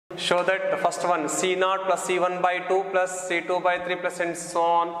show that the first one C0 plus C1 by 2 plus C2 by 3 plus and so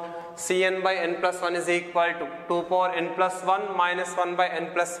on. Cn by n plus 1 is equal to 2 power n plus 1 minus 1 by n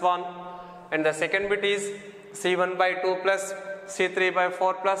plus 1. And the second bit is C1 by 2 plus C3 by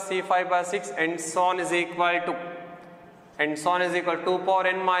 4 plus C5 by 6 and so on is equal to 2 power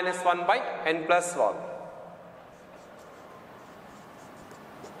n minus 1 by n plus 1.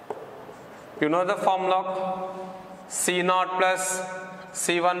 You know the formula C0 plus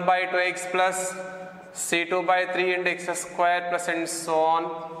C1 by 2x plus C2 by 3 into x square plus and so on.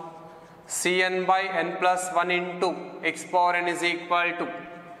 Cn by n plus 1 into x power n is equal to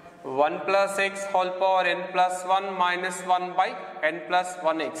 1 plus x whole power n plus 1 minus 1 by n plus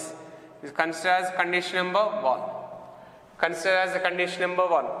 1x. Is considered as condition number 1. Consider as the condition number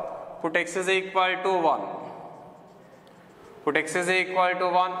 1. Put x is equal to 1. Put x is equal to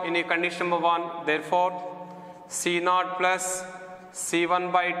 1 in a condition number 1. Therefore, C0 plus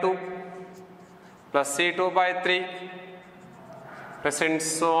C1 by 2 plus C2 by 3 plus and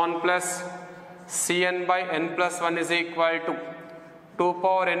so on plus Cn by n plus 1 is equal to 2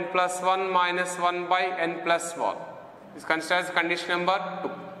 power n plus 1 minus 1 by n plus 1. This considered as condition number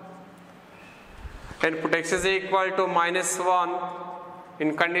 2. Then put x is equal to minus 1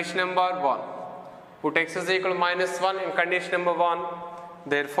 in condition number 1. Put x is equal to minus 1 in condition number 1.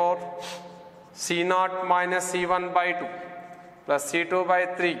 Therefore, C0 minus C1 by 2 plus C2 by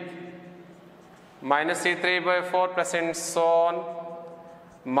 3 minus C3 by 4 plus and so on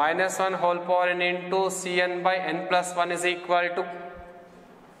minus 1 whole power n into Cn by n plus 1 is equal to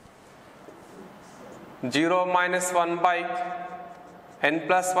 0 minus 1 by n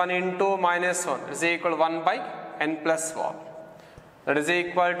plus 1 into minus 1 is equal to 1 by n plus 1. That is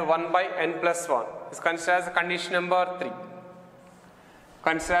equal to 1 by n plus 1. Is considered as condition number 3.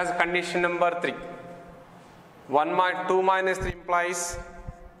 Consider as condition number 3. 2 minus 3 implies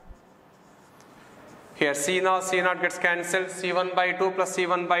here C0 gets cancelled. C1 by 2 plus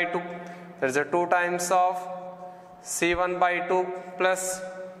C1 by 2. There is a 2 times of C1 by 2 plus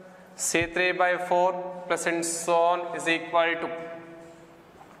C3 by 4 plus and so on is equal to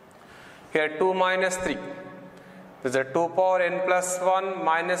here 2 minus 3. There is a 2 power n plus 1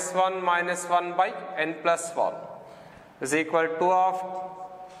 minus 1 minus 1 by n plus 1 is equal to 2 of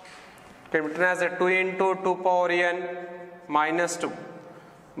written as a 2 into 2 power n minus 2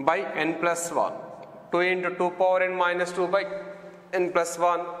 by n plus 1. 2 into 2 power n minus 2 by n plus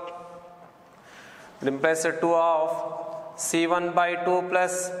 1. It implies a 2 of C1 by 2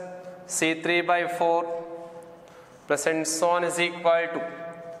 plus C3 by 4 plus and so on is equal to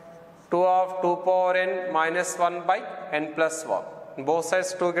 2 of 2 power n minus 1 by n plus 1. Both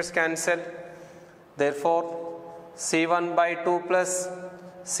sides 2 gets cancelled. Therefore, C1 by 2 plus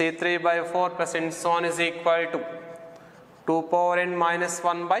C3 by 4 plus and so on is equal to 2 power n minus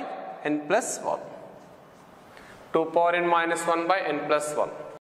 1 by n plus 1. 2 power n minus 1 by n plus 1.